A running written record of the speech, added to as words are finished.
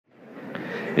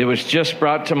It was just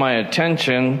brought to my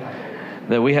attention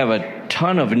that we have a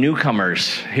ton of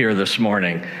newcomers here this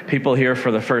morning, people here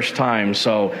for the first time.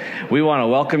 So we want to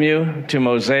welcome you to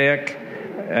Mosaic.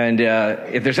 And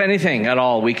if there's anything at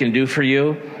all we can do for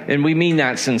you, and we mean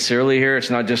that sincerely here, it's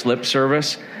not just lip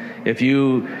service. If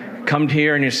you come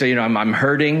here and you say, I'm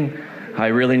hurting, I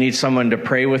really need someone to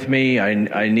pray with me,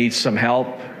 I need some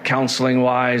help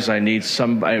counseling-wise,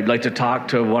 I'd like to talk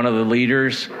to one of the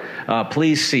leaders,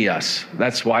 please see us.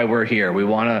 That's why we're here. We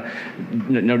want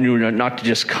to not to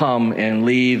just come and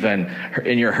leave and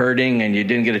you're hurting and you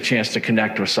didn't get a chance to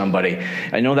connect with somebody.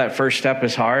 I know that first step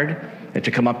is hard, to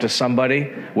come up to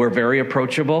somebody. We're very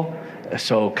approachable.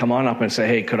 So come on up and say,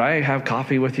 hey, could I have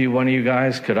coffee with you, one of you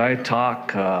guys? Could I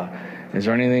talk? Is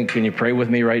there anything? Can you pray with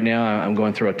me right now? I'm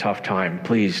going through a tough time.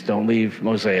 Please don't leave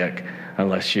Mosaic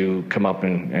unless you come up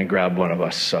and grab one of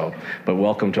us. But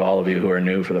welcome to all of you who are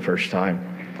new for the first time.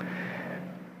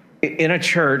 In a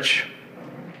church,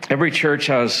 every church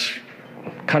has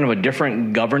kind of a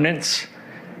different governance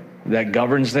that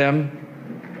governs them.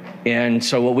 And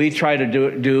so what we try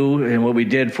to do and what we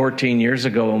did 14 years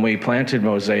ago when we planted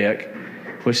Mosaic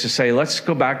was to say, let's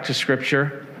go back to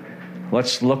Scripture.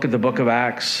 Let's look at the book of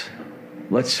Acts.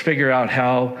 Let's figure out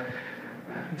how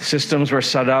systems were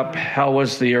set up. How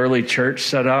was the early church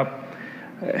set up?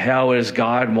 How does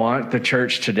God want the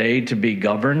church today to be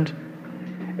governed?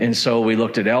 And so we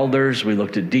looked at elders, we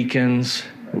looked at deacons,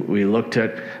 we looked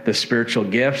at the spiritual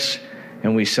gifts,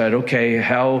 and we said, okay,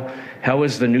 how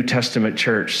is the New Testament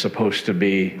church supposed to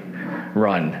be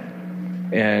run?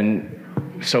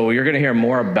 And so you're going to hear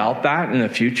more about that in the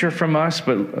future from us.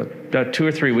 But about 2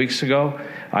 or 3 weeks ago,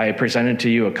 I presented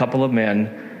to you a couple of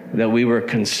men that we were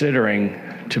considering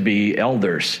to be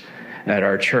elders at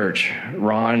our church.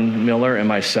 Ron Miller and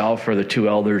myself are the 2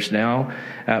 elders now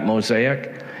at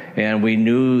Mosaic. And we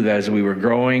knew that as we were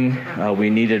growing, we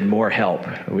needed more help.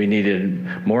 We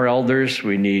needed more elders,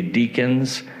 we need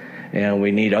deacons, and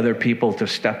we need other people to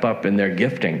step up in their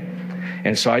gifting.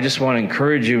 And so I just want to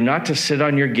encourage you not to sit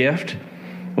on your gift.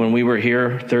 When we were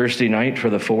here Thursday night for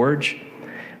the Forge,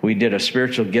 we did a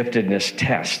spiritual giftedness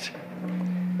test.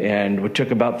 And it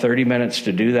took about 30 minutes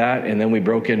to do that, and then we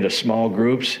broke into small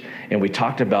groups, and we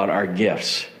talked about our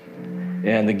gifts.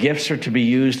 And the gifts are to be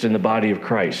used in the body of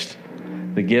Christ.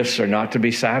 The gifts are not to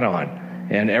be sat on.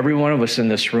 And every one of us in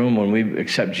this room, when we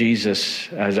accept Jesus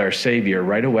as our Savior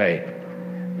right away,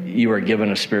 you are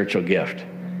given a spiritual gift.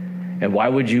 And why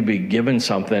would you be given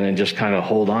something and just kind of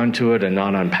hold on to it and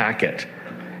not unpack it?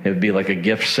 It would be like a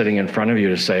gift sitting in front of you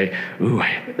to say, ooh,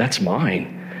 that's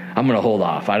mine. I'm going to hold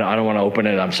off. I don't want to open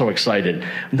it. I'm so excited.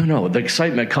 No, the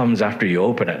excitement comes after you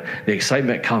open it. The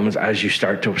excitement comes as you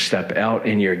start to step out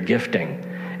in your gifting.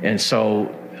 And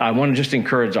so I want to just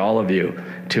encourage all of you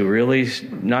to really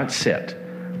not sit.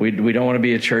 We don't want to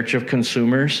be a church of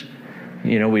consumers.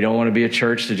 We don't want to be a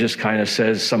church that just kind of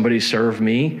says, somebody serve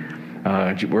me.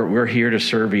 We're here to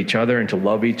serve each other and to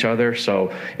love each other.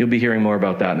 So you'll be hearing more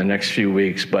about that in the next few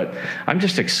weeks. But I'm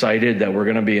just excited that we're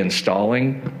going to be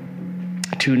installing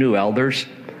 2 new elders.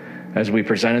 As we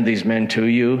presented these men to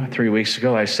you 3 weeks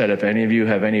ago, I said, if any of you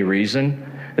have any reason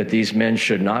that these men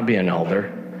should not be an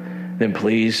elder, then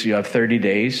please, you have 30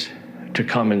 days to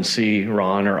come and see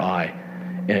Ron or I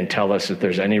and tell us if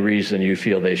there's any reason you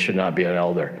feel they should not be an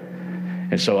elder.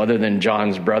 And so other than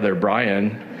John's brother,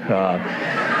 Brian,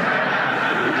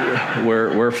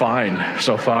 we're fine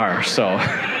so far. So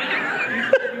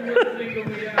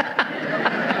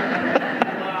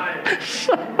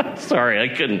sorry, I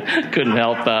couldn't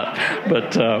help that.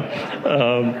 But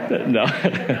no.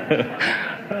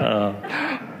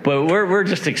 But we're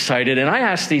just excited. And I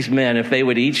asked these men if they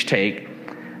would each take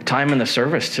time in the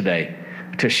service today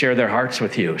to share their hearts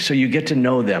with you, so you get to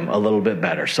know them a little bit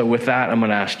better. So with that, I'm going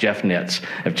to ask Jeff Nitz.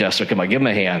 If Jeff's will come on, give him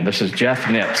a hand. This is Jeff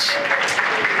Nitz.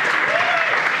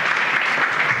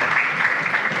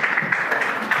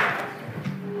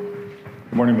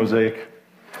 Good morning, Mosaic.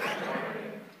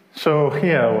 So,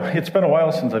 it's been a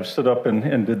while since I've stood up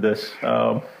and did this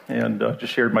and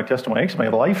just shared my testimony. Actually,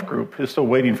 my life group is still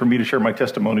waiting for me to share my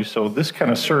testimony, so this kind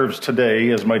of serves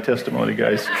today as my testimony,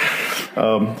 guys.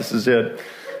 This is it.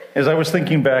 As I was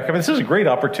thinking back, this is a great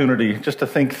opportunity just to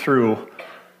think through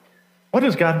what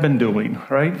has God been doing,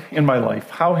 right, in my life?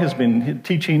 How has been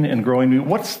teaching and growing me?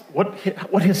 What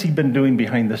has He been doing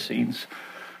behind the scenes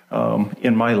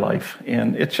in my life?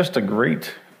 And it's just a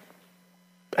great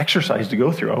exercise to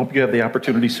go through. I hope you have the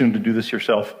opportunity soon to do this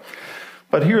yourself.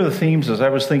 But here are the themes as I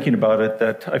was thinking about it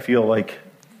that I feel like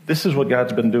this is what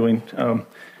God's been doing.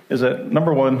 Is that,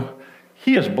 number one,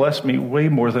 He has blessed me way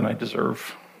more than I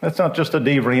deserve. That's not just a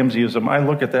Dave Ramseyism. I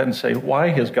look at that and say, why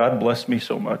has God blessed me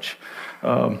so much?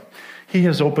 He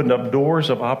has opened up doors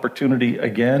of opportunity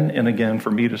again and again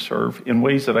for me to serve in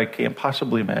ways that I can't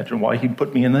possibly imagine why he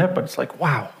put me in that. But it's like,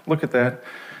 wow, look at that.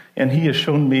 And he has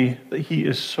shown me that he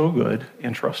is so good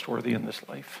and trustworthy in this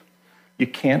life. You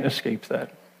can't escape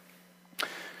that.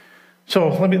 So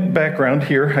let me background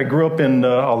here. I grew up in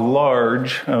a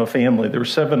large family. There were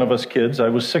 7 of us kids. I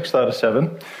was 6th out of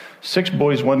 7. 6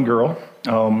 boys, 1 girl.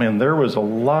 And there was a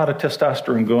lot of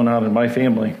testosterone going on in my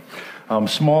family.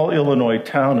 Small Illinois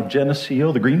town of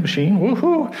Geneseo, the Green Machine,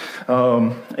 woohoo!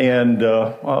 And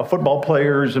football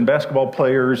players and basketball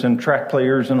players and track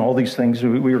players and all these things.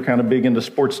 We were kind of big into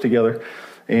sports together.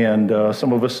 And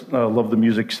some of us love the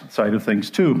music side of things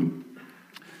too.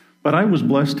 But I was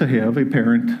blessed to have a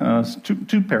parent,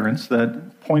 two parents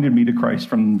that pointed me to Christ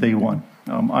from day one.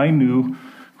 I knew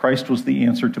Christ was the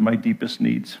answer to my deepest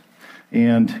needs.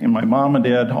 And my mom and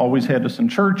dad always had us in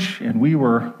church, and we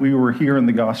were hearing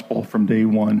the gospel from day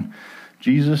one.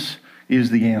 Jesus is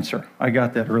the answer. I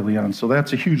got that early on. So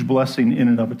that's a huge blessing in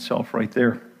and of itself right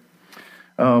there.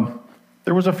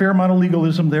 There was a fair amount of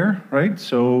legalism there, right?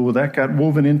 So that got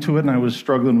woven into it, and I was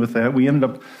struggling with that. We ended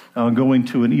up going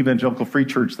to an evangelical free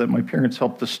church that my parents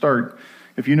helped to start.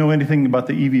 If you know anything about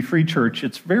the EV Free Church,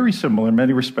 it's very similar in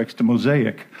many respects to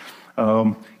Mosaic.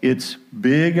 It's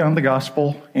big on the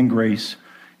gospel and grace,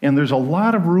 and there's a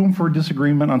lot of room for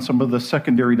disagreement on some of the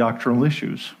secondary doctrinal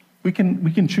issues. We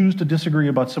can choose to disagree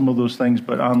about some of those things,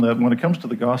 but when it comes to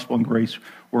the gospel and grace,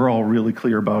 we're all really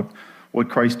clear about what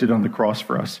Christ did on the cross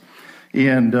for us.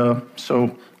 And so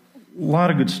a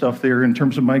lot of good stuff there in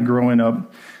terms of my growing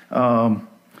up.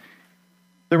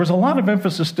 There was a lot of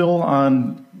emphasis still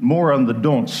more on the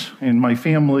don'ts in my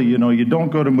family. You know, you don't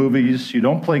go to movies, you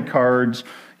don't play cards,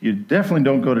 you definitely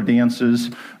don't go to dances.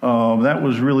 That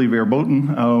was really verboten.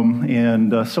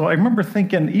 So I remember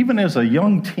thinking, even as a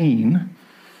young teen,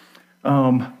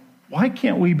 why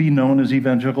can't we be known as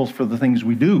evangelicals for the things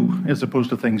we do as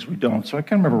opposed to things we don't? So I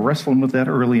kind of remember wrestling with that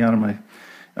early on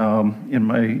in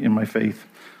my faith.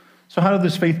 So how did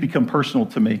this faith become personal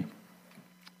to me?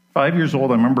 5 years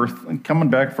old, I remember coming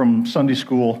back from Sunday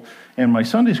school, and my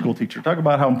Sunday school teacher, talk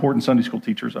about how important Sunday school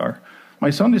teachers are. My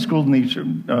Sunday school teacher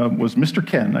was Mr.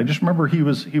 Ken. I just remember he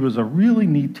was a really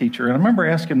neat teacher. And I remember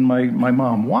asking my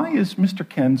mom, why is Mr.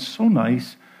 Ken so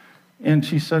nice? And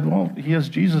she said, well, he has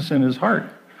Jesus in his heart.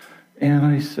 And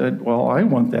I said, well, I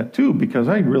want that too, because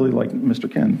I really like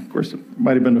Mr. Ken. Of course, it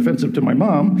might have been offensive to my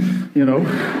mom, you know.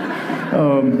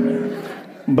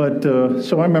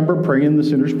 So I remember praying the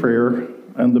sinner's prayer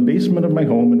in the basement of my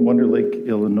home in Wonder Lake,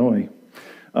 Illinois.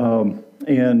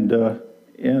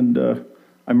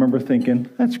 I remember thinking,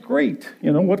 that's great.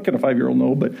 You know, what can a 5-year-old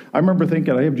know? But I remember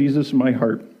thinking, I have Jesus in my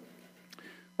heart.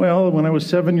 Well, when I was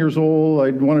 7 years old,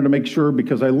 I wanted to make sure,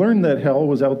 because I learned that hell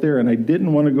was out there and I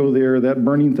didn't want to go there. That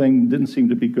burning thing didn't seem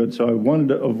to be good, so I wanted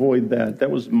to avoid that.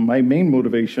 That was my main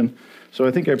motivation. So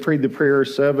I think I prayed the prayer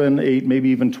 7, 8, maybe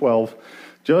even 12,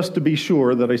 just to be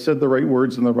sure that I said the right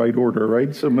words in the right order,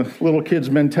 right? Some little kid's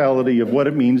mentality of what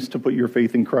it means to put your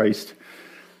faith in Christ.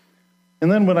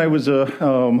 And then when I was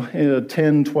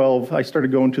 10, 12, I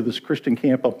started going to this Christian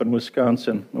camp up in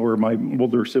Wisconsin, where my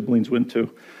older siblings went to.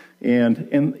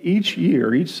 And each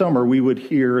summer, we would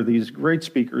hear these great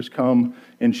speakers come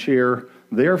and share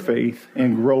their faith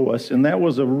and grow us. And that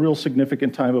was a real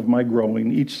significant time of my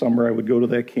growing. Each summer, I would go to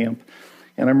that camp.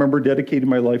 And I remember dedicating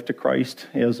my life to Christ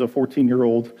as a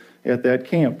 14-year-old at that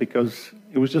camp, because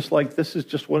it was just like, this is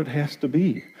just what it has to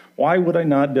be. Why would I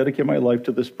not dedicate my life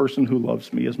to this person who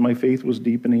loves me, as my faith was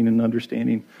deepening and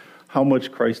understanding how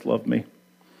much Christ loved me?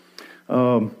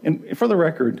 And for the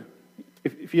record,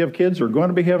 if you have kids or going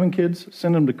to be having kids,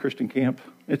 send them to Christian camp.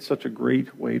 It's such a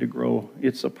great way to grow.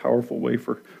 It's a powerful way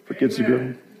for kids to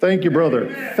grow. Thank you,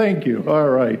 brother. Thank you. All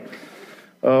right.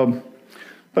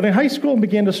 But in high school, I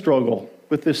began to struggle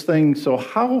with this thing. So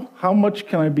how much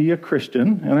can I be a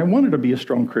Christian? And I wanted to be a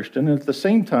strong Christian. And at the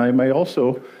same time, I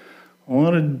also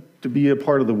wanted to be a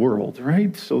part of the world,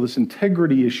 right? So this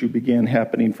integrity issue began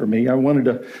happening for me. I wanted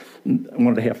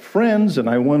to have friends, and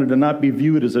I wanted to not be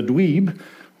viewed as a dweeb,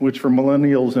 which for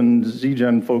millennials and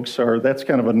Z-Gen folks that's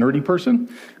kind of a nerdy person.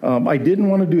 I didn't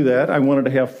want to do that. I wanted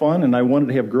to have fun, and I wanted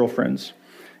to have girlfriends.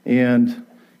 And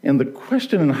the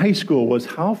question in high school was,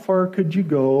 how far could you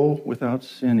go without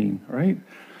sinning, right?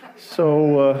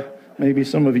 So maybe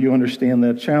some of you understand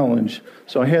that challenge.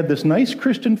 So I had this nice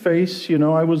Christian face. You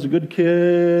know, I was a good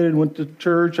kid, went to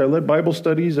church. I led Bible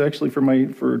studies, actually,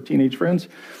 for teenage friends.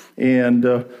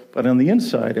 But on the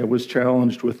inside, I was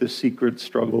challenged with this secret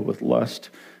struggle with lust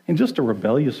and just a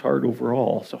rebellious heart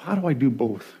overall. So how do I do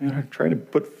both? I try to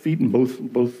put feet in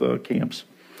both camps.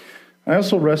 I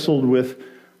also wrestled with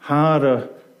how to,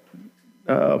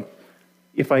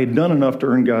 if I had done enough to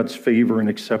earn God's favor and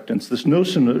acceptance. This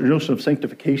notion of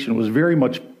sanctification was very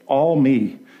much all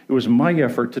me. It was my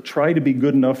effort to try to be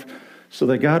good enough so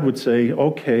that God would say,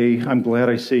 okay, I'm glad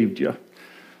I saved you.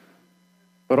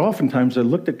 But oftentimes I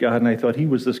looked at God and I thought he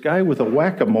was this guy with a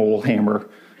whack-a-mole hammer,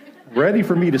 ready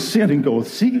for me to sin and go,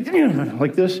 see,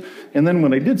 like this. And then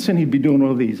when I did sin, he'd be doing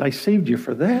one of these. I saved you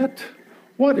for that?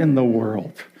 What in the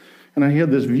world? And I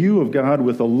had this view of God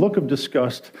with a look of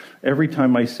disgust every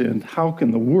time I sinned. How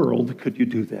in the world could you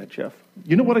do that, Jeff?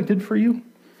 You know what I did for you?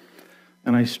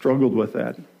 And I struggled with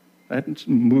that. That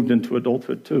moved into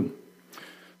adulthood too.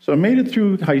 So I made it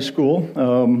through high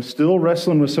school, still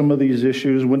wrestling with some of these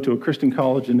issues, went to a Christian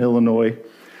college in Illinois.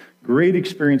 Great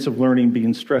experience of learning,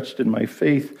 being stretched in my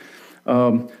faith.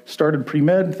 Started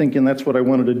pre-med, thinking that's what I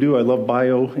wanted to do. I love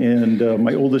bio, and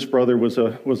my oldest brother was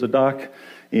a doc,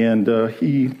 and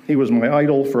he was my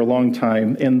idol for a long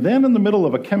time. And then in the middle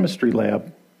of a chemistry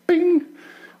lab, bing,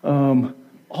 all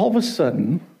of a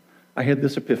sudden, I had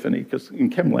this epiphany, because in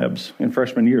chem labs in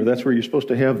freshman year, that's where you're supposed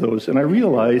to have those. And I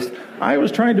realized I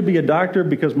was trying to be a doctor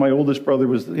because my oldest brother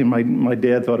was, and my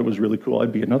dad thought it was really cool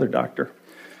I'd be another doctor.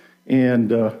 And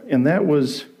that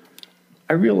was,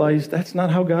 I realized that's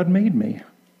not how God made me.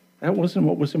 That wasn't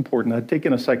what was important. I'd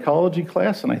taken a psychology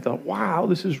class, and I thought, wow,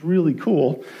 this is really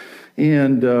cool.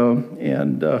 And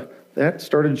that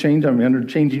started changing. I ended up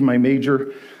changing my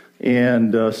major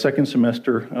and second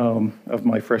semester of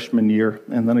my freshman year.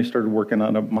 And then I started working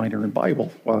on a minor in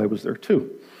Bible while I was there too.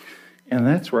 And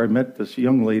that's where I met this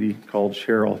young lady called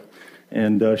Cheryl.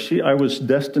 And I was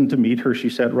destined to meet her. She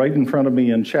sat right in front of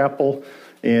me in chapel.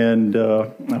 And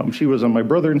she was on my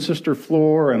brother and sister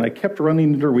floor, and I kept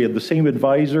running into her. We had the same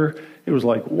advisor. It was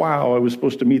like, wow, I was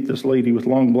supposed to meet this lady with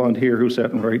long blonde hair who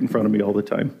sat right in front of me all the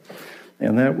time.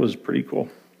 And that was pretty cool.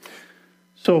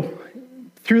 So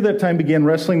through that time, began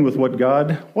wrestling with what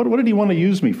did he want to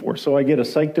use me for? So I get a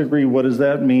psych degree. What does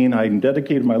that mean? I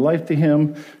dedicated my life to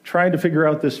him, trying to figure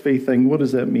out this faith thing. What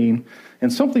does that mean?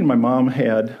 And something my mom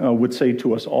would say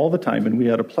to us all the time, and we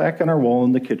had a plaque on our wall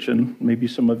in the kitchen, maybe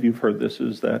some of you have heard this,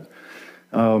 is that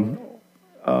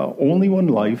only one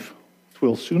life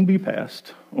will soon be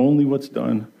past, only what's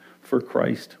done for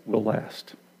Christ will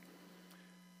last.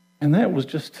 And that was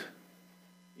just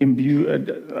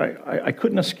imbued. I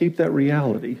couldn't escape that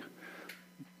reality,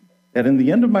 that in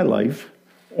the end of my life,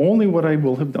 only what I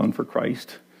will have done for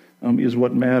Christ is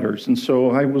what matters. And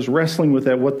so I was wrestling with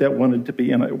that, what that wanted to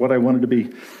be and what I wanted to be.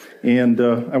 And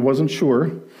I wasn't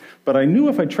sure, but I knew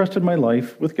if I trusted my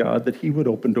life with God that he would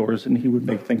open doors and he would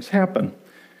make things happen.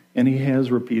 And he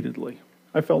has repeatedly.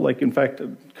 I felt like, in fact,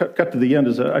 cut to the end,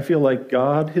 is that I feel like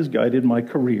God has guided my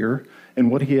career and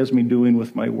what he has me doing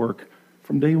with my work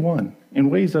from day one in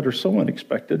ways that are so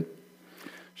unexpected.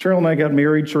 Cheryl and I got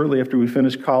married shortly after we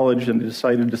finished college and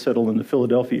decided to settle in the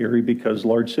Philadelphia area because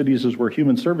large cities is where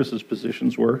human services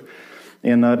positions were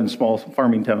and not in small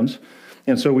farming towns.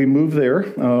 And so we moved there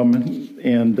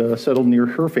and settled near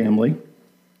her family.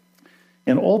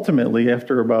 And ultimately,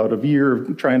 after about a year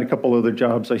of trying a couple other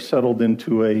jobs, I settled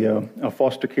into a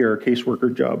foster care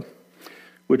caseworker job,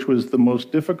 which was the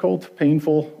most difficult,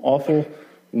 painful, awful,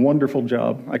 wonderful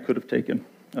job I could have taken.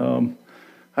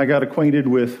 I got acquainted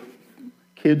with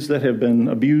kids that have been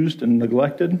abused and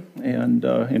neglected,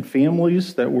 and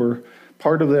families that were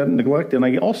part of that neglect. And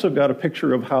I also got a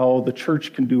picture of how the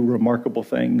church can do remarkable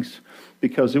things,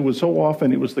 because it was so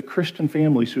often, it was the Christian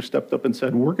families who stepped up and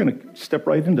said, we're going to step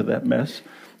right into that mess,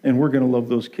 and we're going to love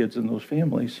those kids and those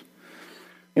families.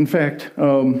 In fact,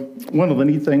 one of the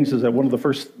neat things is that one of the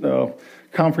first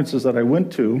conferences that I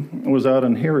went to was out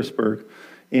in Harrisburg,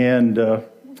 and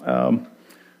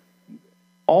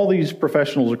all these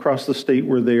professionals across the state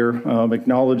were there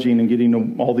acknowledging and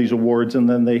getting all these awards. And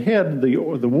then they had the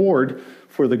award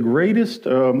for the greatest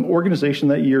organization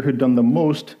that year who'd done the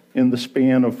most in the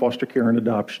span of foster care and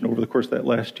adoption over the course of that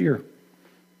last year.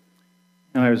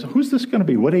 And I was, who's this going to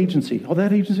be? What agency? Oh,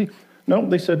 that agency? No,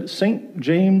 they said St.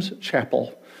 James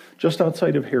Chapel, just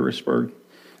outside of Harrisburg.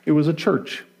 It was a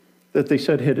church that they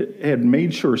said had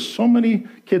made sure so many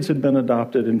kids had been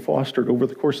adopted and fostered over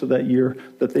the course of that year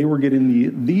that they were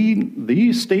getting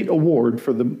the state award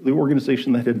for the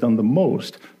organization that had done the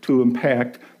most to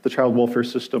impact the child welfare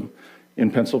system in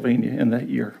Pennsylvania in that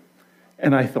year.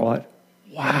 And I thought,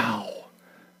 wow,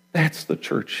 that's the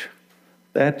church.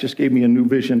 That just gave me a new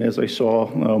vision as I saw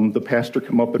the pastor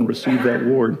come up and receive that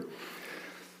award.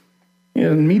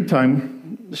 In the meantime,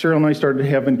 Cheryl and I started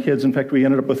having kids. In fact, we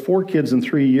ended up with 4 kids in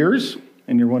 3 years.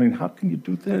 And you're wondering, how can you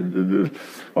do that?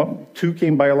 Well, 2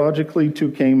 came biologically,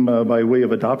 2 came by way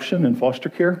of adoption and foster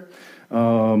care.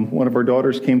 One of our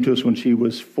daughters came to us when she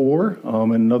was 4,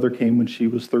 and another came when she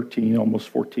was 13, almost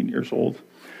 14 years old.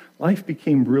 Life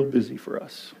became real busy for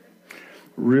us,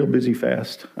 real busy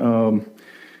fast.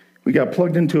 We got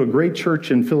plugged into a great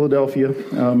church in Philadelphia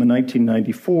in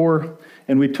 1994,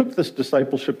 and we took this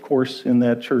discipleship course in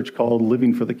that church called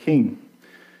Living for the King.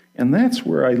 And that's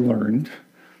where I learned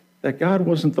that God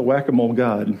wasn't the whack-a-mole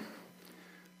God,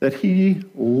 that he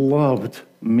loved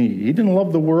me. He didn't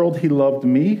love the world, he loved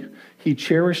me. He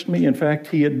cherished me. In fact,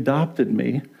 he adopted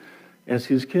me as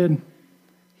his kid.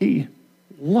 He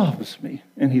loves me,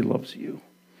 and he loves you.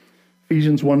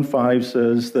 Ephesians 1:5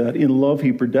 says that in love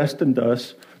he predestined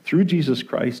us through Jesus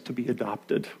Christ to be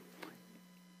adopted.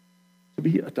 To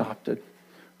be adopted.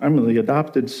 I'm the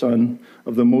adopted son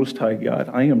of the Most High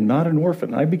God. I am not an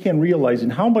orphan. I began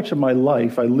realizing how much of my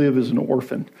life I live as an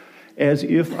orphan, as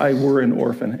if I were an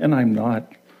orphan, and I'm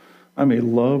not. I'm a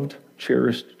loved,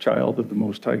 cherished child of the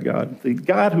Most High God. The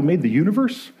God who made the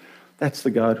universe, that's the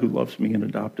God who loves me and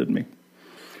adopted me.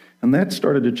 And that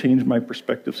started to change my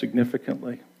perspective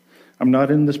significantly. I'm not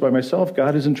in this by myself.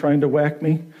 God isn't trying to whack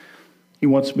me. He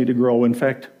wants me to grow. In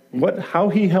fact, how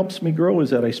he helps me grow is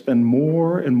that I spend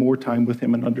more and more time with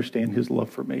him and understand his love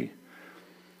for me.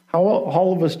 How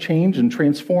all of us change and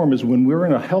transform is when we're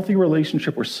in a healthy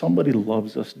relationship where somebody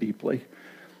loves us deeply.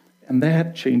 And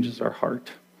that changes our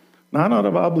heart. Not out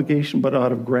of obligation, but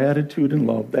out of gratitude and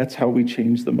love. That's how we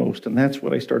change the most. And that's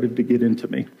what I started to get into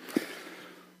me.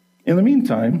 In the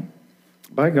meantime,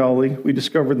 by golly, we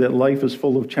discovered that life is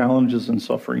full of challenges and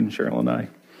suffering, Cheryl and I.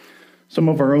 Some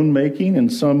of our own making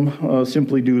and some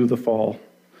simply due to the fall.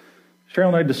 Cheryl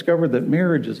and I discovered that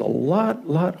marriage is a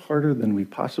lot harder than we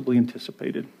possibly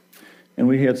anticipated. And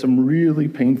we had some really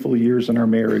painful years in our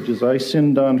marriage as I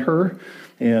sinned on her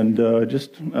and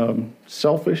just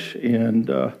selfish and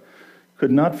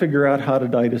could not figure out how to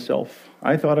die to self.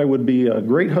 I thought I would be a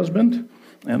great husband,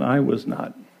 and I was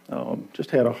not.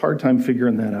 Just had a hard time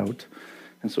figuring that out.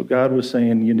 And so God was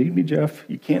saying, you need me, Jeff.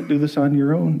 You can't do this on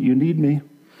your own. You need me.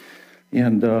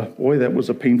 And boy, that was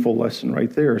a painful lesson right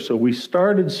there. So we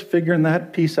started figuring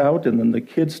that piece out, and then the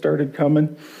kids started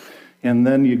coming. And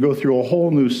then you go through a whole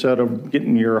new set of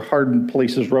getting your hardened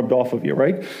places rubbed off of you,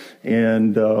 right?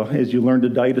 And as you learn to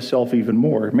die to self even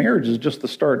more. Marriage is just the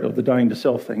start of the dying to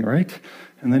self thing, right?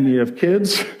 And then you have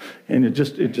kids, and it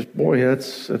just boy,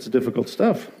 that's difficult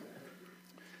stuff.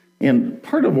 And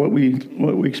part of what we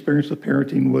experienced with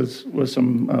parenting was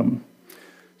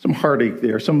some heartache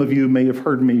there. Some of you may have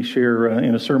heard me share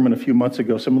in a sermon a few months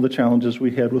ago some of the challenges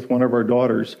we had with one of our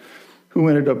daughters who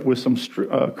ended up with some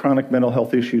chronic mental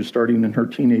health issues starting in her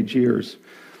teenage years.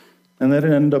 And that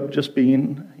ended up just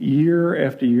being year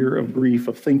after year of grief,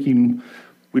 of thinking,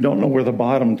 we don't know where the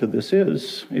bottom to this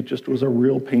is. It just was a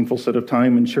real painful set of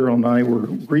time, and Cheryl and I were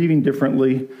grieving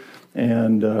differently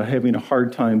and having a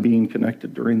hard time being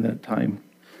connected during that time.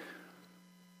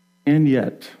 And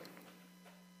yet,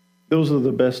 those are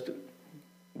the best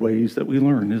ways that we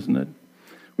learn, isn't it?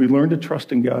 We learn to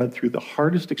trust in God through the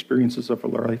hardest experiences of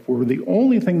our life, where the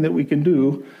only thing that we can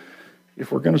do,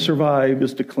 if we're going to survive,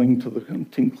 is to cling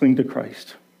to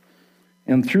Christ.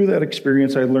 And through that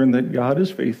experience, I learned that God is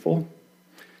faithful.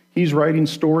 He's writing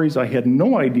stories I had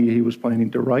no idea he was planning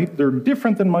to write. They're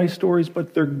different than my stories,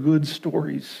 but they're good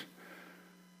stories.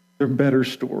 They're better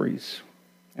stories.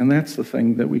 And that's the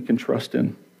thing that we can trust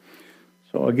in.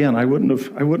 So again, I wouldn't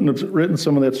have written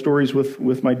some of that stories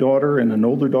with my daughter and an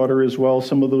older daughter as well.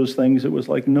 Some of those things, it was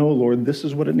like, no, Lord, this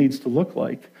is what it needs to look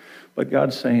like. But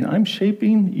God's saying, I'm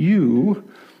shaping you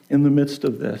in the midst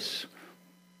of this.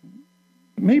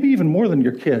 Maybe even more than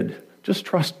your kid. Just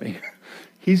trust me.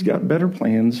 He's got better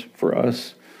plans for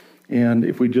us. And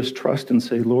if we just trust and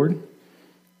say, Lord,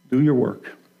 do your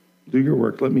work. Do your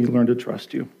work. Let me learn to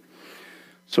trust you.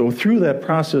 So through that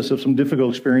process of some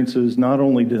difficult experiences, not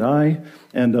only did I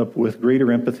end up with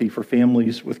greater empathy for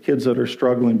families with kids that are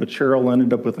struggling, but Cheryl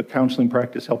ended up with a counseling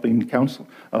practice helping counsel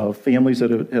families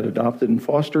that had adopted and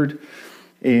fostered,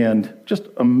 and just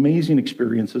amazing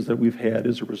experiences that we've had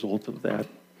as a result of that.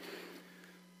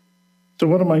 So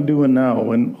what am I doing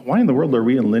now? And why in the world are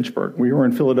we in Lynchburg? We were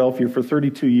in Philadelphia for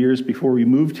 32 years before we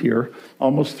moved here,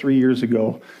 almost 3 years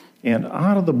ago. And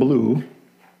out of the blue,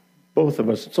 both of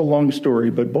us, it's a long story,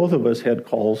 but both of us had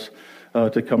calls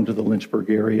to come to the Lynchburg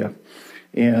area.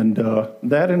 And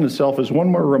that in itself is one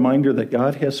more reminder that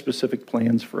God has specific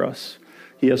plans for us.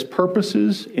 He has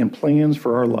purposes and plans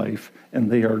for our life, and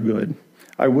they are good.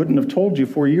 I wouldn't have told you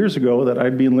 4 years ago that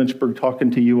I'd be in Lynchburg talking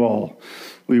to you all.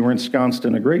 We were ensconced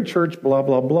in a great church, blah,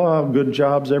 blah, blah, good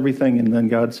jobs, everything. And then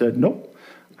God said, nope,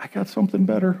 I got something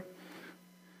better.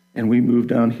 And we moved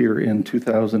down here in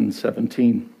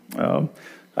 2017.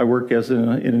 I work in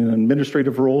an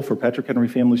administrative role for Patrick Henry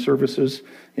Family Services,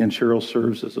 and Cheryl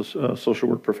serves as a social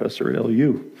work professor at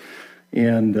LU.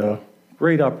 And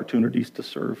great opportunities to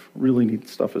serve. Really neat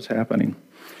stuff is happening.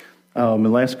 In the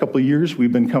last couple of years,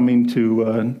 we've been coming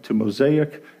to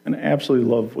Mosaic, and absolutely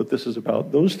love what this is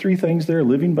about. Those three things there,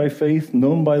 living by faith,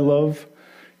 known by love,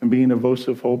 and being a voice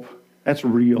of hope, that's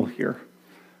real here.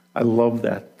 I love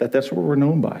that's what we're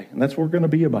known by, and that's what we're going to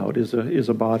be about is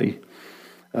a body.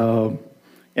 And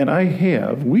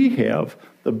we have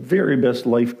the very best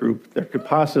life group there could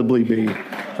possibly be.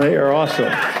 They are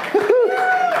awesome.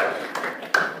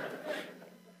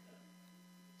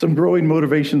 Some growing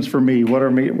motivations for me. What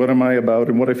am I about,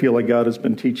 and what I feel like God has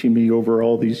been teaching me over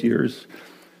all these years.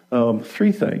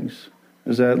 Three things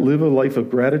is that live a life of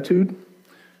gratitude,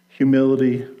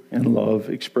 humility, and love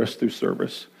expressed through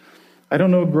service. I don't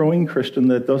know a growing Christian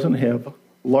that doesn't have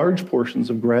large portions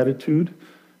of gratitude,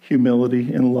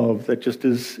 humility, and love that just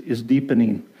is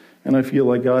deepening. And I feel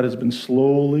like God has been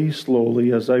slowly,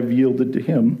 as I've yielded to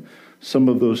Him, some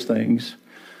of those things.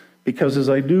 Because as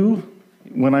I do,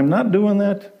 when I'm not doing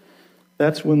that,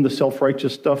 that's when the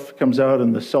self-righteous stuff comes out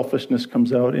and the selfishness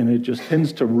comes out, and it just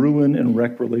tends to ruin and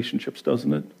wreck relationships,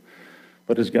 doesn't it?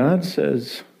 But as God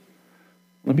says,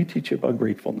 let me teach you about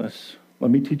gratefulness. Let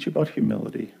me teach you about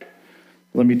humility.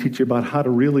 Let me teach you about how to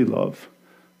really love.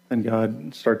 And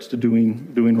God starts to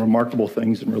doing remarkable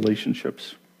things in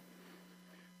relationships.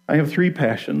 I have three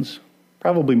passions,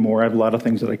 probably more. I have a lot of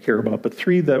things that I care about, but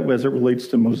three that, as it relates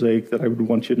to Mosaic, that I would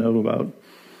want you to know about.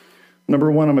 Number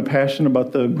one, I'm passionate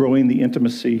about growing the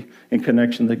intimacy and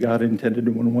connection that God intended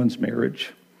in one's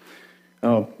marriage,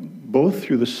 both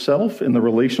through the self and the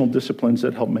relational disciplines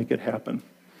that help make it happen.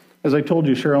 As I told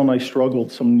you, Cheryl and I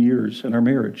struggled some years in our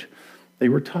marriage. They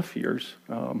were tough years.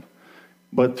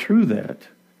 But through that,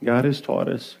 God has taught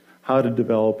us how to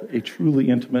develop a truly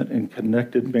intimate and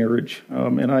connected marriage.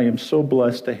 And I am so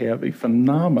blessed to have a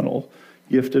phenomenal,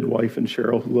 gifted wife in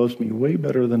Cheryl who loves me way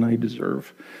better than I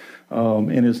deserve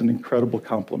and is an incredible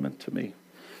compliment to me.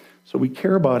 So we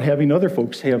care about having other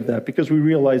folks have that because we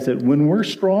realize that when we're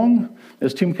strong,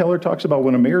 as Tim Keller talks about,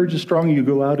 when a marriage is strong, you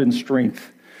go out in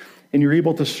strength and you're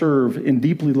able to serve and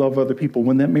deeply love other people.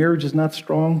 When that marriage is not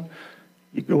strong,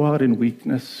 you go out in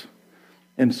weakness.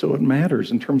 And so it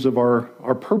matters in terms of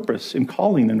our purpose and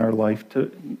calling in our life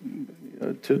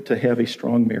to have a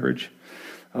strong marriage.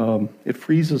 It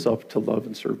frees us up to love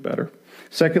and serve better.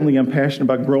 Secondly, I'm passionate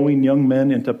about growing young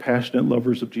men into passionate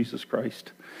lovers of Jesus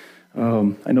Christ.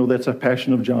 I know that's a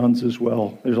passion of John's as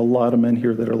well. There's a lot of men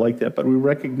here that are like that, but we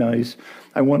recognize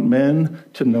I want men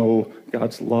to know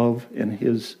God's love and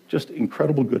His just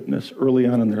incredible goodness early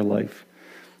on in their life.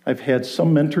 I've had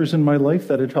some mentors in my life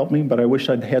that have helped me, but I wish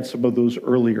I'd had some of those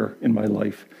earlier in my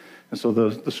life. And so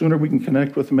the sooner we can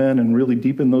connect with men and really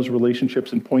deepen those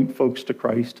relationships and point folks to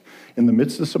Christ in the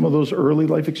midst of some of those early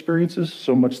life experiences,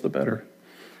 so much the better.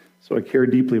 So I care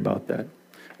deeply about that.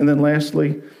 And then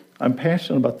lastly, I'm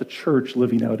passionate about the church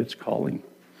living out its calling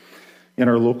in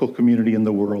our local community in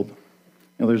the world. You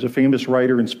know, there's a famous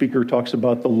writer and speaker who talks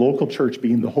about the local church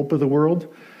being the hope of the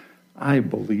world. I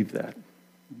believe that.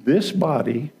 This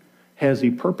body has a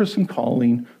purpose and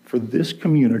calling for this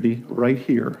community right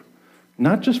here,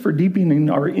 not just for deepening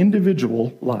our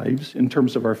individual lives in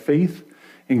terms of our faith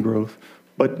and growth,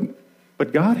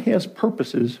 but God has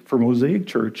purposes for Mosaic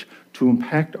Church to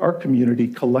impact our community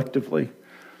collectively.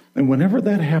 And whenever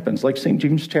that happens, like St.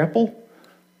 James Chapel,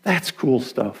 that's cool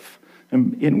stuff.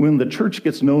 And when the church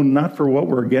gets known not for what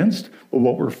we're against, but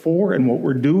what we're for and what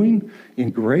we're doing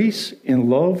in grace, in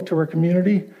love to our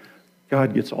community,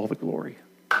 God gets all the glory,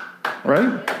 right?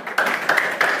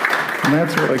 And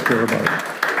that's what I care about.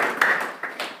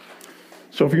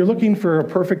 So if you're looking for a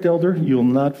perfect elder, you'll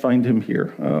not find him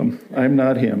here. I'm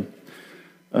not him.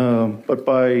 But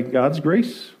by God's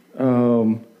grace,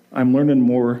 I'm learning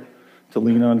more to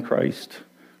lean on Christ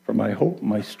for my hope,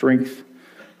 my strength,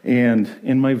 and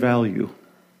in my value.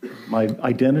 My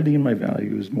identity and my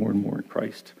value is more and more in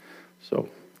Christ. So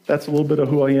that's a little bit of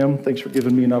who I am. Thanks for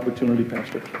giving me an opportunity,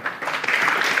 Pastor.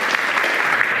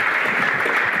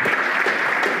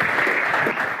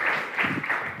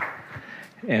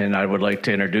 And I would like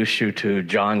to introduce you to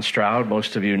John Stroud.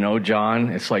 Most of you know John.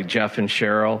 It's like Jeff and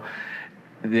Cheryl.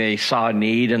 They saw a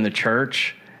need in the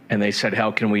church, and they said,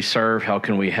 how can we serve? How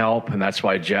can we help? And that's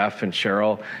why Jeff and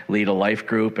Cheryl lead a life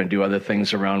group and do other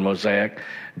things around Mosaic.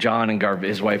 John and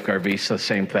his wife Garvisa,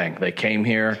 same thing. They came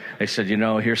here. They said,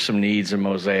 here's some needs in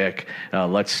Mosaic.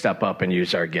 Let's step up and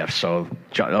use our gifts. So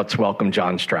let's welcome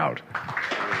John Stroud.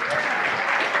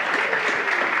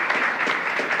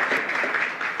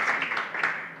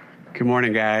 Good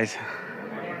morning, guys.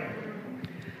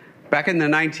 Back in the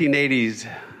 1980s,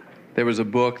 there was a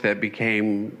book that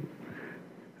became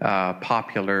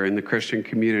popular in the Christian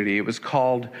community. It was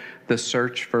called The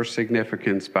Search for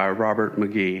Significance by Robert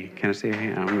McGee. Can I see a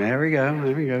hand? There we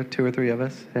go. 2 or 3 of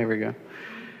us. There we go.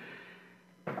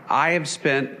 I have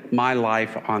spent my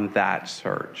life on that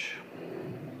search.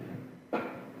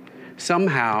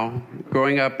 Somehow,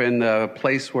 growing up in the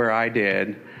place where I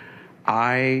did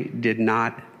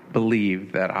not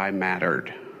believe that I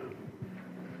mattered.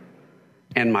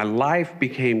 And my life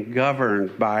became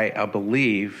governed by a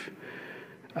belief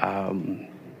that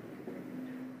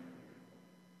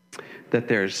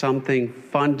there's something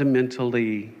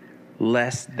fundamentally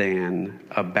less than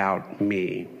about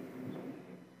me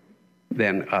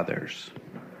than others.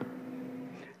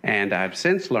 And I've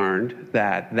since learned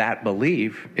that that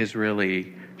belief is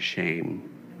really shame.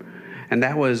 And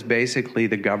that was basically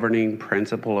the governing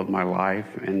principle of my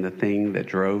life and the thing that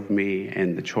drove me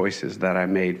and the choices that I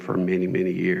made for many,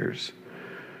 many years.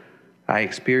 I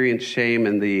experienced shame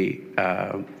in the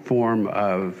form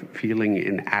of feeling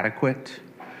inadequate,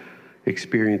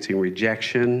 experiencing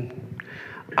rejection,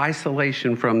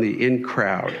 isolation from the in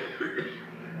crowd,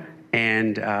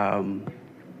 and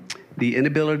the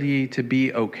inability to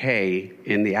be okay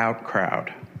in the out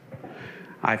crowd.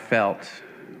 I felt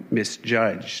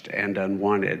misjudged and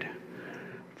unwanted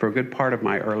for a good part of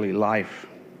my early life.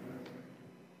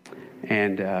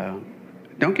 And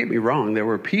don't get me wrong, there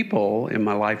were people in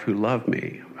my life who loved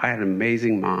me. I had an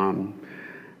amazing mom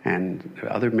and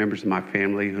other members of my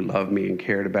family who loved me and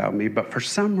cared about me, but for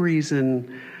some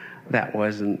reason, that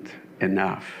wasn't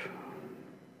enough.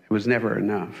 It was never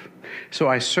enough. So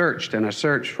I searched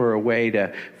for a way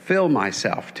to fill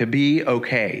myself, to be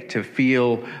okay, to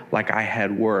feel like I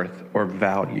had worth or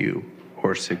value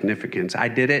or significance. I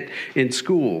did it in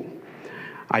school.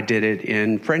 I did it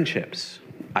in friendships.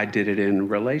 I did it in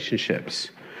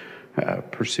relationships,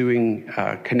 pursuing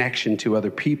connection to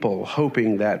other people,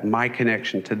 hoping that my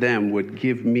connection to them would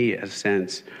give me a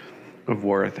sense of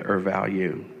worth or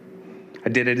value. I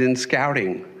did it in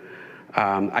scouting.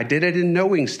 I did it in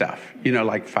knowing stuff,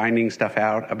 like finding stuff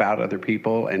out about other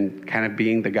people and kind of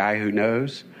being the guy who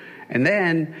knows. And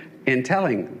then in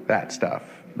telling that stuff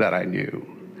that I knew.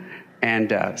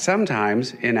 And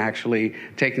sometimes in actually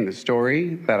taking the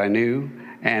story that I knew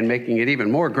and making it even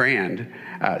more grand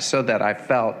so that I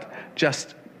felt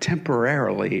just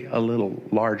temporarily a little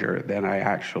larger than I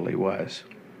actually was.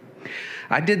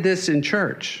 I did this in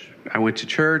church. I went to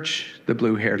church. The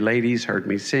blue-haired ladies heard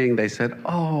me sing. They said,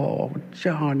 "Oh,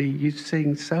 Johnny, you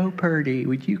sing so pretty.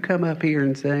 Would you come up here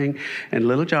and sing?" And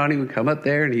little Johnny would come up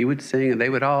there and he would sing and they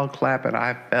would all clap. And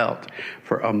I felt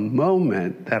for a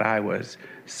moment that I was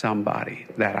somebody,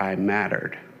 that I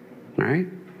mattered, right?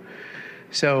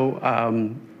 So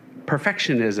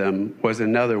perfectionism was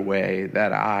another way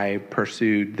that I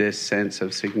pursued this sense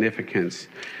of significance.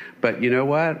 But you know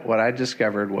what? What I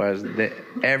discovered was that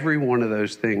every one of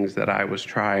those things that I was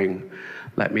trying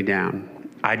let me down.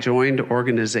 I joined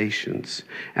organizations,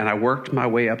 and I worked my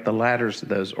way up the ladders of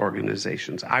those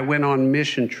organizations. I went on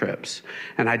mission trips,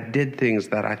 and I did things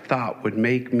that I thought would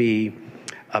make me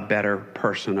a better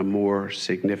person, a more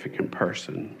significant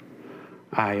person.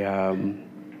 I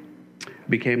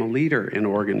became a leader in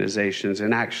organizations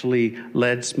and actually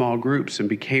led small groups and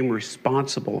became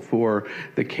responsible for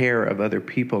the care of other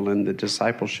people and the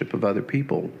discipleship of other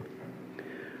people.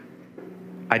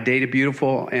 I dated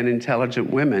beautiful and intelligent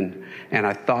women, and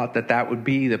I thought that that would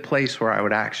be the place where I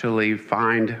would actually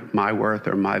find my worth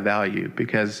or my value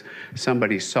because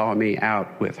somebody saw me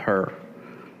out with her.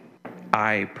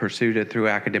 I pursued it through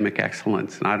academic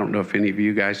excellence, and I don't know if any of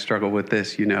you guys struggle with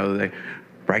this. They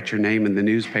write your name in the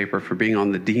newspaper for being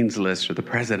on the dean's list or the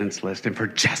president's list. And for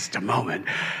just a moment,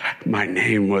 my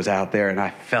name was out there and I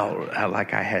felt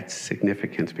like I had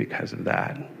significance because of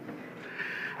that.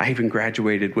 I even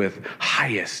graduated with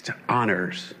highest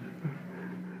honors.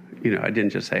 I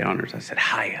didn't just say honors, I said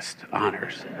highest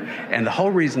honors. And the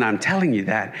whole reason I'm telling you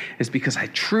that is because I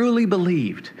truly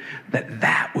believed that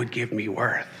that would give me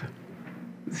worth.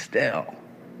 Still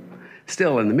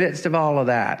in the midst of all of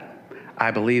that, I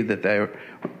believed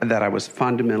that I was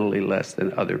fundamentally less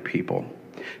than other people.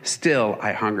 Still,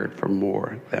 I hungered for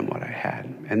more than what I had.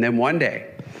 And then one day,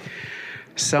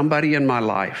 somebody in my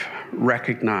life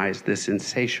recognized this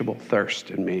insatiable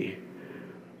thirst in me.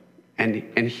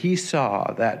 And he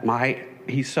saw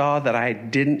that I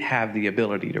didn't have the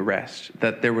ability to rest,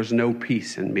 that there was no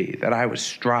peace in me, that I was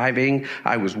striving,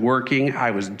 I was working, I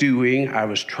was doing, I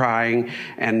was trying,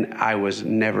 and I was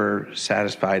never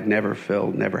satisfied, never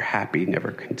filled, never happy,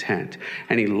 never content.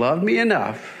 And he loved me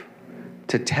enough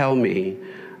to tell me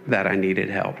that I needed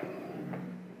help.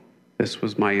 This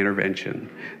was my intervention.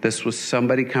 This was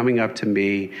somebody coming up to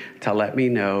me to let me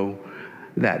know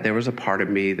that there was a part of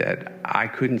me that I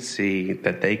couldn't see,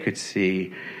 that they could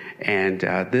see. And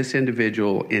this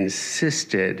individual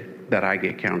insisted that I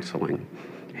get counseling.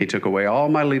 He took away all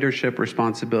my leadership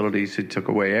responsibilities. He took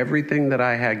away everything that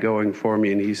I had going for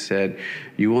me. And he said,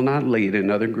 you will not lead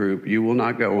another group. You will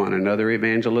not go on another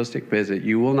evangelistic visit.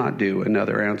 You will not do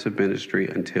another ounce of ministry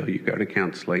until you go to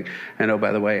counseling. And oh,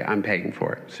 by the way, I'm paying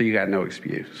for it. So you got no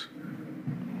excuse.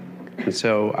 And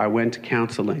so I went to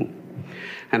counseling.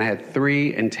 And I had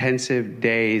 3 intensive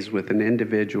days with an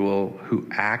individual who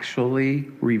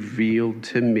actually revealed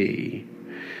to me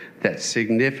that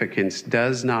significance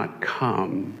does not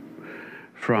come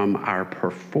from our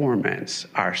performance,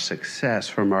 our success,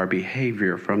 from our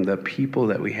behavior, from the people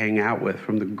that we hang out with,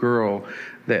 from the girl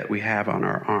that we have on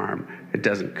our arm. It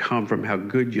doesn't come from how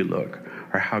good you look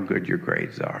or how good your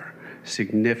grades are.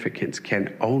 Significance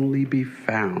can only be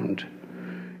found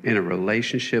in a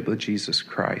relationship with Jesus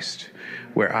Christ,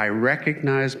 where I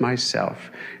recognize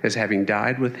myself as having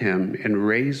died with him and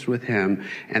raised with him,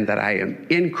 and that I am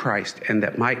in Christ, and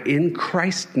that my in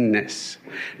Christness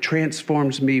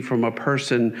transforms me from a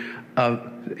person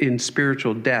in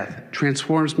spiritual death,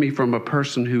 transforms me from a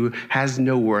person who has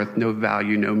no worth, no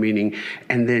value, no meaning,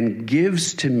 and then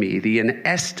gives to me the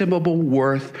inestimable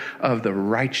worth of the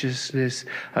righteousness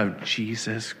of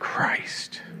Jesus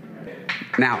Christ.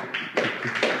 Now,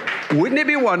 wouldn't it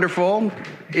be wonderful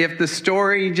if the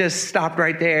story just stopped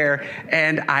right there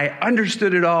and I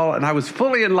understood it all and I was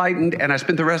fully enlightened and I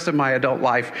spent the rest of my adult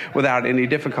life without any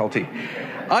difficulty?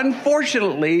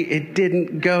 Unfortunately, it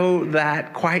didn't go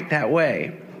quite that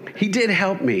way. He did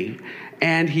help me,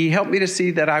 and he helped me to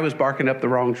see that I was barking up the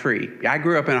wrong tree. I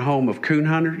grew up in a home of coon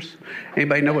hunters.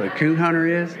 Anybody know what a coon hunter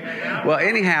is? Well,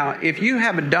 anyhow, if you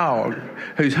have a dog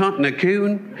who's hunting a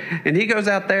coon, and he goes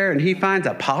out there and he finds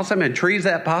a possum and trees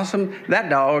that possum, that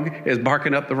dog is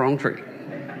barking up the wrong tree.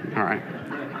 All right.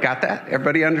 Got that?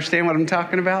 Everybody understand what I'm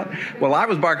talking about? Well, I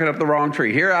was barking up the wrong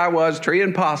tree. Here I was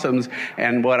treeing possums,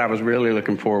 and what I was really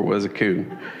looking for was a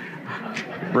coon.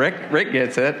 Rick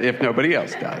gets it if nobody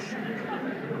else does.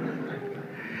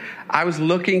 I was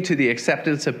looking to the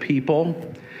acceptance of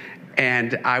people,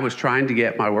 and I was trying to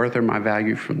get my worth or my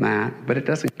value from that, but it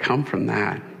doesn't come from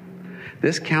that.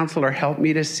 This counselor helped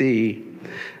me to see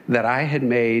that I had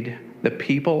made the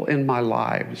people in my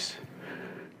lives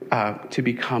to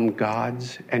become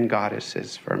gods and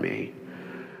goddesses for me.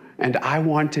 And I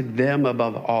wanted them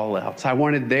above all else. I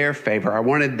wanted their favor. I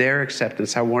wanted their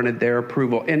acceptance. I wanted their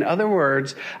approval. In other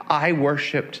words, I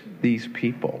worshiped these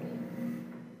people.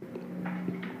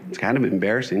 It's kind of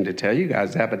embarrassing to tell you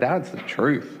guys that, but that's the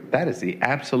truth. That is the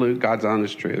absolute God's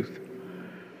honest truth.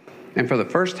 And for the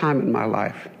first time in my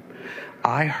life,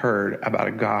 I heard about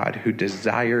a God who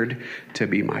desired to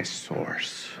be my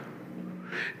source,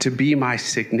 to be my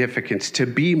significance, to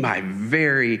be my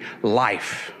very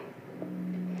life.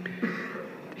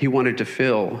 He wanted to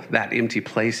fill that empty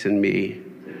place in me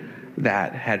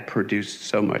that had produced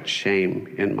so much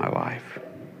shame in my life.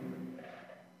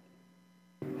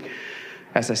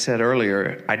 As I said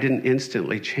earlier, I didn't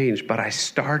instantly change, but I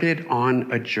started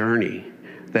on a journey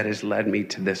that has led me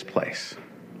to this place.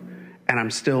 And I'm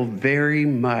still very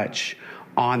much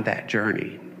on that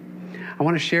journey. I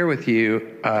want to share with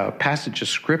you a passage of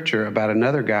scripture about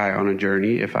another guy on a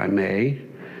journey, if I may.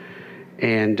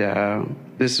 And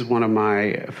this is one of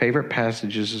my favorite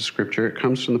passages of scripture. It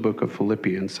comes from the book of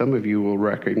Philippians. Some of you will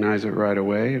recognize it right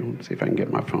away. Let's see if I can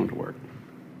get my phone to work.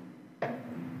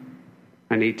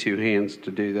 I need 2 hands to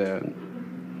do that.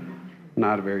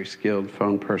 Not a very skilled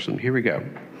phone person. Here we go.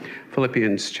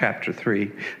 Philippians chapter 3.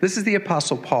 This is the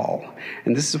Apostle Paul,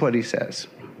 and this is what he says.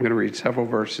 I'm going to read several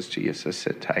verses to you, so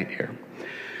sit tight here.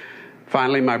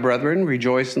 Finally, my brethren,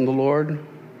 rejoice in the Lord.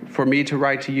 For me to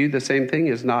write to you the same thing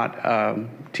is not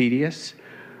tedious,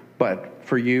 but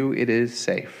for you it is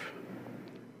safe.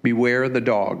 Beware of the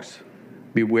dogs.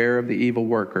 Beware of the evil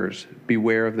workers.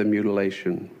 Beware of the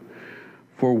mutilation.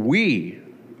 For we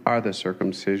are the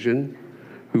circumcision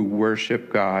who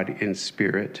worship God in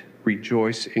spirit,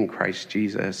 rejoice in Christ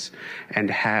Jesus, and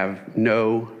have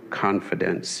no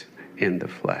confidence in the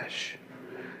flesh.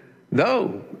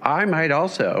 Though I might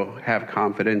also have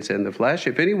confidence in the flesh,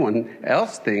 if anyone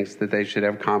else thinks that they should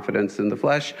have confidence in the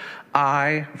flesh,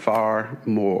 I far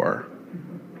more.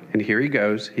 And here he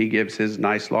goes. He gives his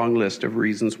nice long list of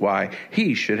reasons why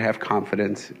he should have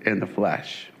confidence in the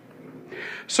flesh.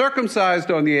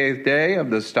 Circumcised on the 8th day of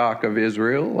the stock of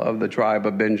Israel, of the tribe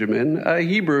of Benjamin, a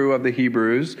Hebrew of the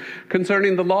Hebrews,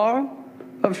 concerning the law,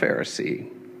 a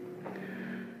Pharisee.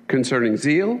 Concerning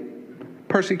zeal,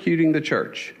 persecuting the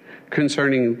church.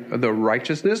 Concerning the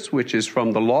righteousness which is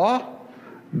from the law,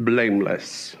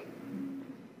 blameless.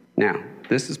 Now,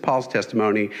 this is Paul's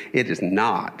testimony. It is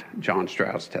not John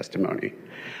Stroud's testimony.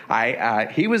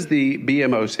 He was the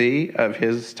BMOC of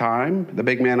his time, the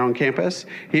big man on campus.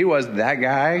 He was that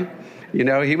guy. You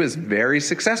know, he was very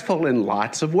successful in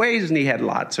lots of ways, and he had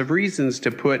lots of reasons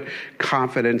to put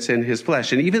confidence in his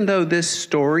flesh. And even though this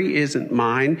story isn't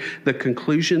mine, the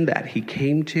conclusion that he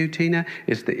came to, Tina,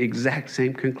 is the exact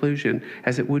same conclusion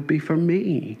as it would be for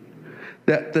me.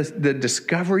 That the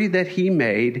discovery that he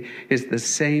made is the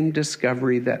same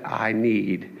discovery that I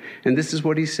need. And this is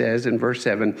what he says in verse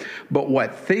 7. But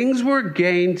what things were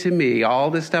gained to me, all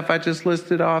this stuff I just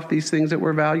listed off, these things that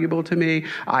were valuable to me,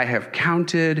 I have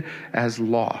counted as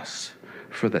loss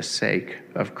for the sake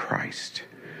of Christ.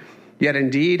 Yet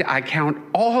indeed, I count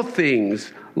all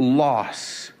things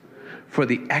loss for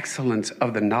the excellence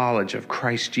of the knowledge of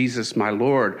Christ Jesus my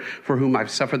Lord, for whom I've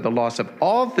suffered the loss of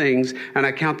all things, and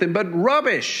I count them but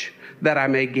rubbish, that I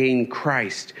may gain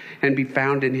Christ and be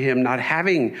found in him, not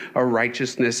having a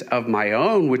righteousness of my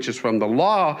own, which is from the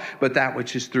law, but that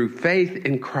which is through faith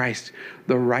in Christ,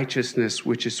 the righteousness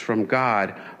which is from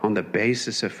God on the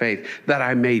basis of faith, that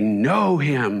I may know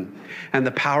him and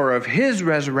the power of his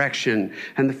resurrection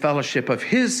and the fellowship of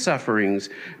his sufferings,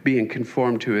 being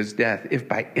conformed to his death, if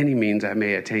by any means I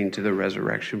may attain to the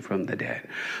resurrection from the dead.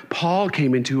 Paul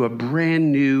came into a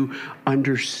brand new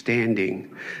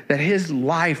understanding that his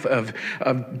life of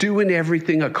doing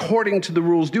everything according to the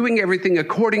rules, doing everything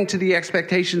according to the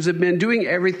expectations of men, doing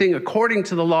everything according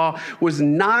to the law was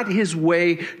not his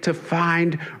way to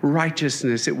find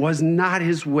righteousness. It was not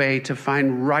his way to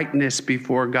find rightness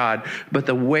before God. But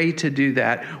the way to do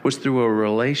that was through a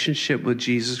relationship with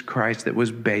Jesus Christ that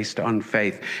was based on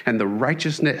faith. And the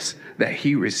righteousness that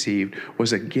he received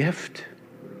was a gift.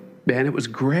 Man, it was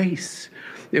grace.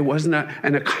 It wasn't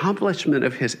an accomplishment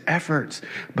of his efforts,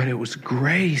 but it was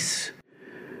grace.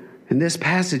 And this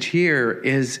passage here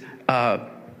is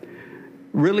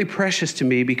really precious to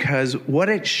me because what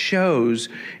it shows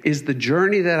is the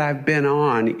journey that I've been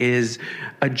on is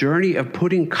a journey of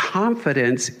putting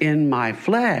confidence in my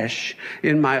flesh,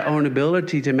 in my own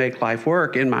ability to make life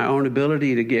work, in my own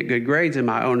ability to get good grades, in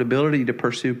my own ability to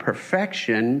pursue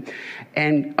perfection,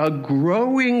 and a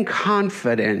growing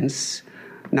confidence,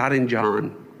 not in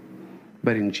John,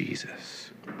 but in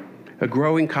Jesus. A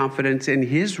growing confidence in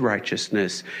his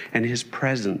righteousness and his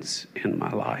presence in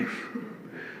my life.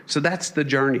 So that's the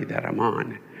journey that I'm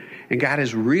on. And God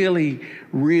has really,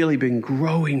 really been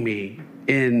growing me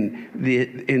in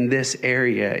this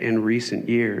area in recent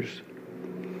years.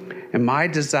 And my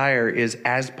desire is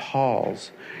as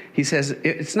Paul's. He says,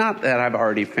 it's not that I've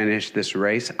already finished this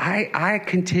race. I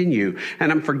continue.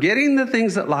 And I'm forgetting the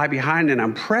things that lie behind, and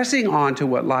I'm pressing on to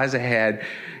what lies ahead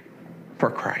for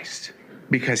Christ,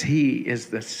 because he is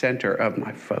the center of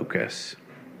my focus.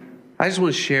 I just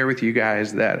want to share with you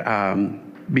guys that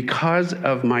because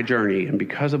of my journey and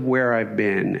because of where I've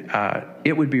been,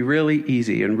 it would be really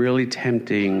easy and really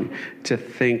tempting to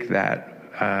think that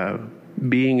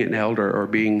being an elder or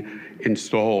being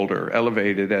installed or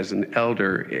elevated as an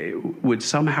elder would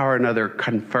somehow or another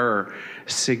confer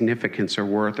significance or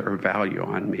worth or value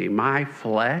on me. My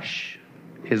flesh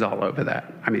is all over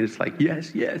that. I mean, it's like,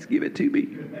 yes, give it to me.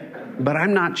 But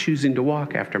I'm not choosing to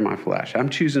walk after my flesh. I'm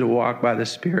choosing to walk by the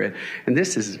Spirit. And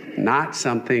this is not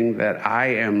something that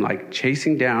I am like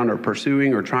chasing down or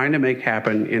pursuing or trying to make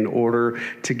happen in order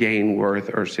to gain worth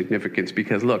or significance.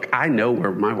 Because look, I know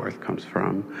where my worth comes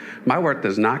from. My worth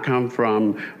does not come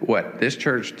from what this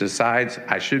church decides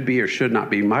I should be or should not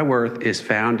be. My worth is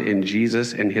found in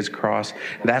Jesus and his cross.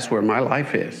 That's where my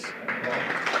life is.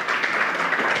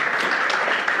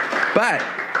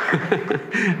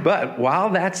 But while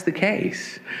that's the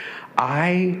case,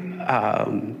 I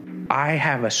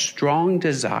have a strong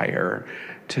desire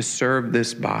to serve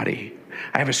this body.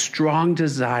 I have a strong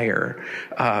desire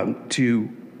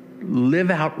to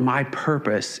live out my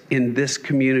purpose in this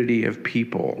community of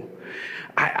people.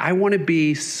 I want to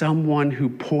be someone who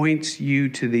points you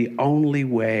to the only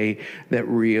way that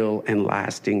real and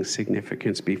lasting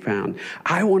significance be found.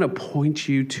 I want to point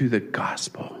you to the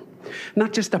gospel.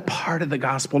 Not just a part of the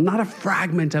gospel, not a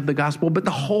fragment of the gospel, but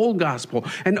the whole gospel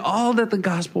and all that the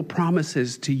gospel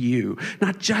promises to you.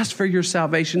 Not just for your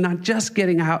salvation, not just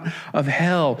getting out of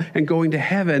hell and going to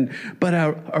heaven, but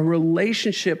a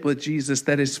relationship with Jesus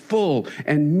that is full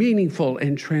and meaningful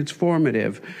and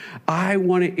transformative. I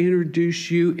want to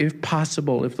introduce you, if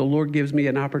possible, if the Lord gives me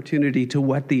an opportunity, to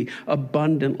what the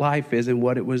abundant life is and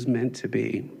what it was meant to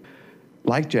be.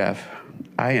 like Jeff,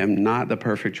 I am not the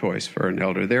perfect choice for an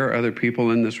elder. There are other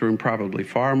people in this room probably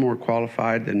far more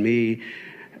qualified than me.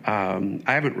 I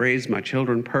haven't raised my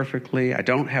children perfectly. I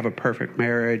don't have a perfect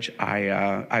marriage.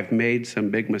 I've made some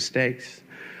big mistakes.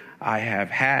 I have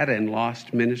had and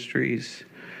lost ministries,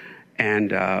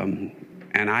 and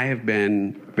I have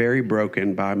been very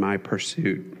broken by my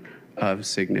pursuit of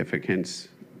significance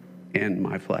in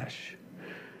my flesh.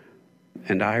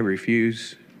 And I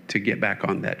refuse to get back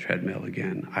on that treadmill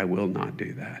again. I will not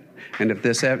do that. And if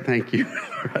this, thank you.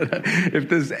 If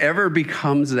this ever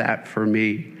becomes that for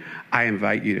me, I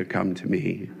invite you to come to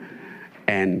me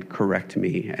and correct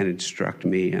me and instruct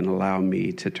me and allow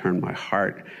me to turn my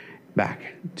heart back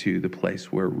to the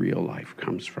place where real life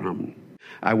comes from.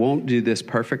 I won't do this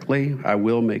perfectly. I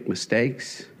will make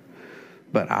mistakes,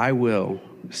 but I will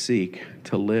seek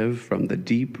to live from the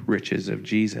deep riches of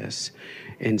Jesus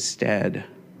instead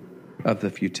of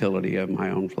the futility of my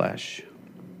own flesh.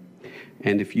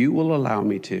 And if you will allow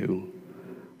me to,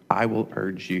 I will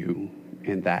urge you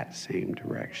in that same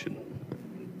direction.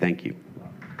 Thank you.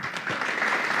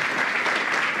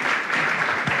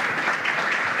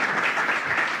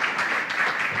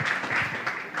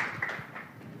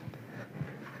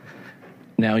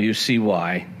 Now you see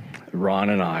why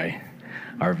Ron and I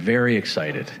are very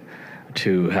excited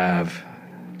to have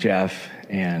Jeff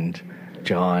and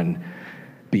John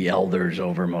be elders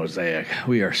over Mosaic.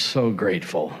 We are so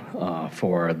grateful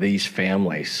for these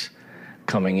families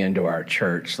coming into our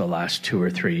church the last 2 or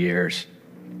 3 years.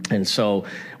 And so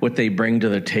what they bring to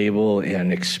the table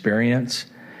in experience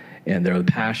and their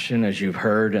passion, as you've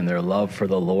heard, and their love for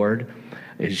the Lord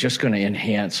is just going to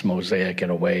enhance Mosaic in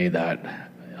a way that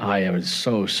I am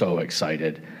so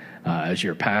excited as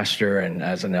your pastor and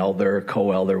as an elder,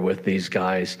 co-elder with these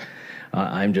guys.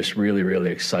 I'm just really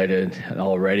excited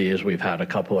already as we've had a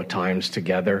couple of times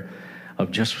together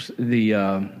of just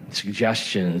the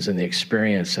suggestions and the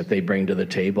experience that they bring to the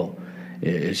table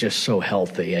is just so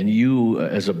healthy. And you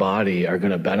as a body are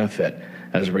going to benefit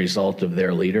as a result of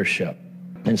their leadership.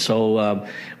 And so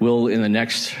we'll, in the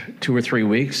next 2 or 3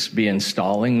 weeks, be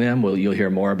installing them. You'll hear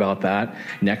more about that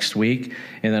next week.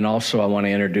 And then also I want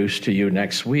to introduce to you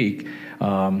next week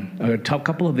a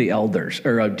couple of the elders,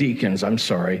 or deacons,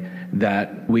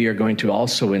 that we are going to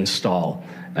also install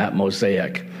at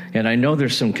Mosaic. And I know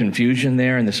there's some confusion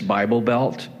there in this Bible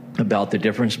Belt about the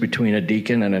difference between a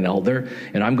deacon and an elder.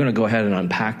 And I'm going to go ahead and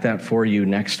unpack that for you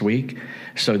next week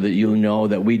so that you know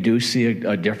that we do see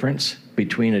a difference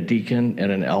between a deacon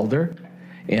and an elder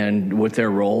and what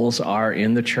their roles are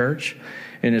in the church.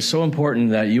 And it's so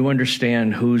important that you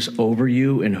understand who's over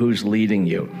you and who's leading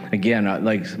you. Again,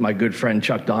 like my good friend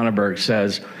Chuck Donneberg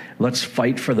says, let's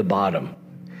fight for the bottom.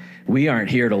 We aren't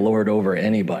here to lord over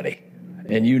anybody.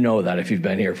 And you know that if you've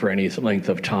been here for any length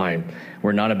of time.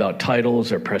 We're not about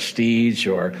titles or prestige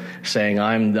or saying,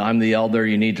 I'm the elder,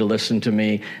 you need to listen to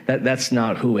me. That's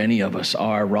not who any of us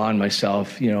are, Ron,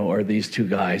 myself, or these two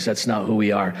guys. That's not who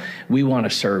we are. We want to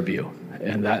serve you.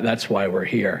 And that's why we're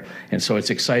here. And so it's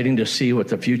exciting to see what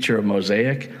the future of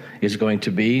Mosaic is going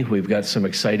to be. We've got some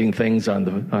exciting things on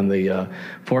the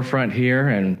forefront here,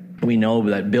 and we know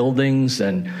that buildings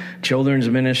and children's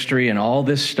ministry and all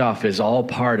this stuff is all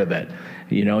part of it.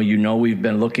 We've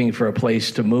been looking for a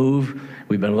place to move.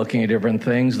 We've been looking at different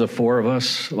things. The 4 of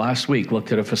us last week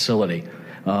looked at a facility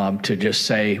to just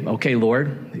say, okay,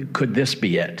 Lord, could this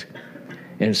be it?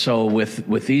 And so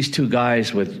with these two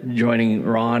guys, with joining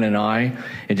Ron and I,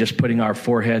 and just putting our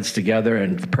foreheads together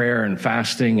and prayer and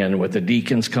fasting, and with the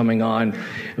deacons coming on,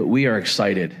 we are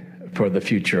excited for the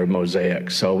future of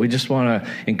Mosaic. So we just want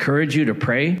to encourage you to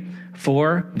pray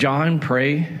for John,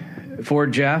 pray for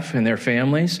Jeff and their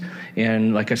families.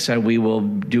 And like I said, we will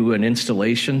do an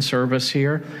installation service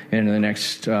here. And in the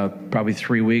next probably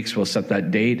 3 weeks, we'll set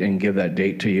that date and give that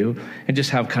date to you. And just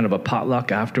have kind of a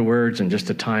potluck afterwards and just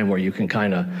a time where you can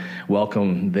kind of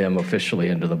welcome them officially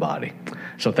into the body.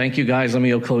 So thank you, guys. Let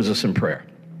me close this in prayer.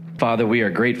 Father, we are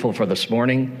grateful for this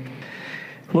morning.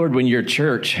 Lord, when your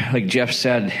church, like Jeff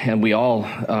said, and we all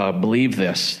believe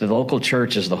this, the local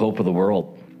church is the hope of the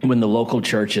world. When the local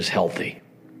church is healthy.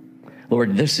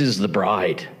 Lord, this is the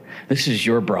bride. This is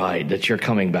your bride that you're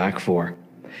coming back for.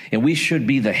 And we should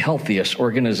be the healthiest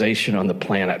organization on the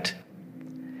planet.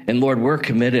 And Lord, we're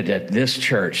committed at this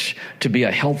church to be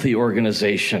a healthy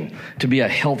organization, to be a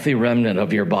healthy remnant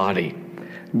of your body.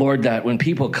 Lord, that when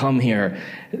people come here,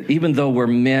 even though we're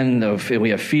men and we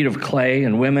have feet of clay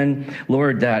and women,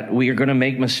 Lord, that we are going to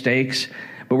make mistakes,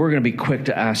 but we're going to be quick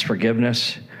to ask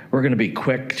forgiveness. We're going to be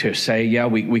quick to say, yeah,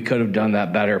 we could have done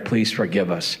that better. Please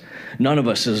forgive us. None of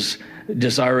us is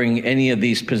desiring any of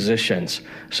these positions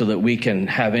so that we can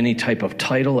have any type of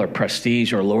title or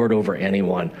prestige or lord over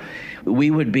anyone.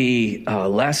 We would be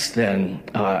less than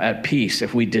at peace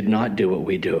if we did not do what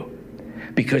we do,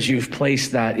 because you've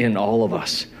placed that in all of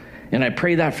us. And I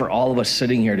pray that for all of us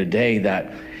sitting here today,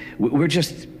 that we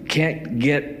just can't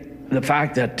get the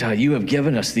fact that you have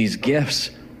given us these gifts.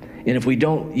 And if we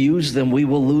don't use them, we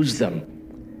will lose them.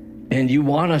 And you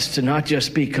want us to not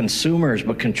just be consumers,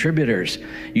 but contributors.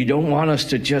 You don't want us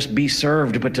to just be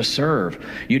served, but to serve.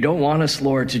 You don't want us,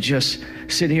 Lord, to just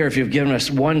sit here, if you've given us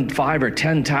 1, 5, or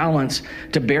 10 talents,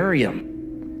 to bury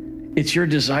them. It's your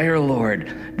desire,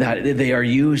 Lord, that they are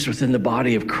used within the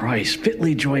body of Christ,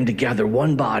 fitly joined together,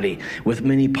 one body with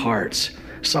many parts.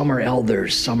 Some are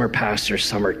elders, some are pastors,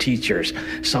 some are teachers.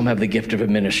 Some have the gift of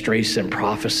administration and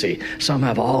prophecy. Some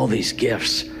have all these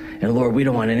gifts. And Lord, we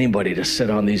don't want anybody to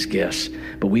sit on these gifts,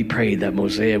 but we pray that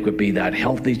Mosaic would be that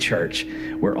healthy church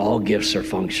where all gifts are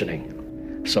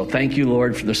functioning. So thank you,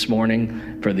 Lord, for this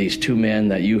morning, for these 2 men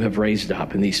that you have raised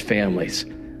up and these families.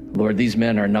 Lord, these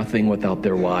men are nothing without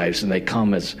their wives, and they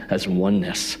come as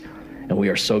oneness. And we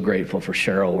are so grateful for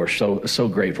Cheryl. We're so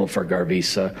grateful for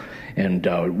Garvisa and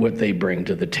what they bring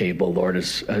to the table, Lord,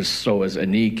 as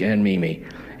Anik and Mimi.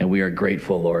 And we are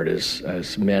grateful, Lord,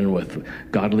 as men with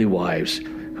godly wives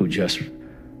who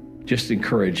just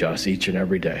encourage us each and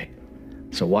every day.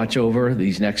 So watch over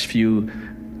these next few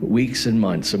weeks and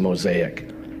months of Mosaic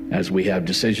as we have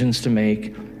decisions to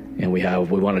make, and we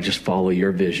want to just follow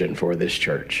your vision for this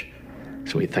church.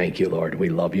 So we thank you, Lord. We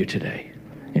love you today.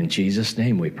 In Jesus'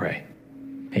 name we pray.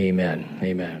 Amen.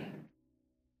 Amen.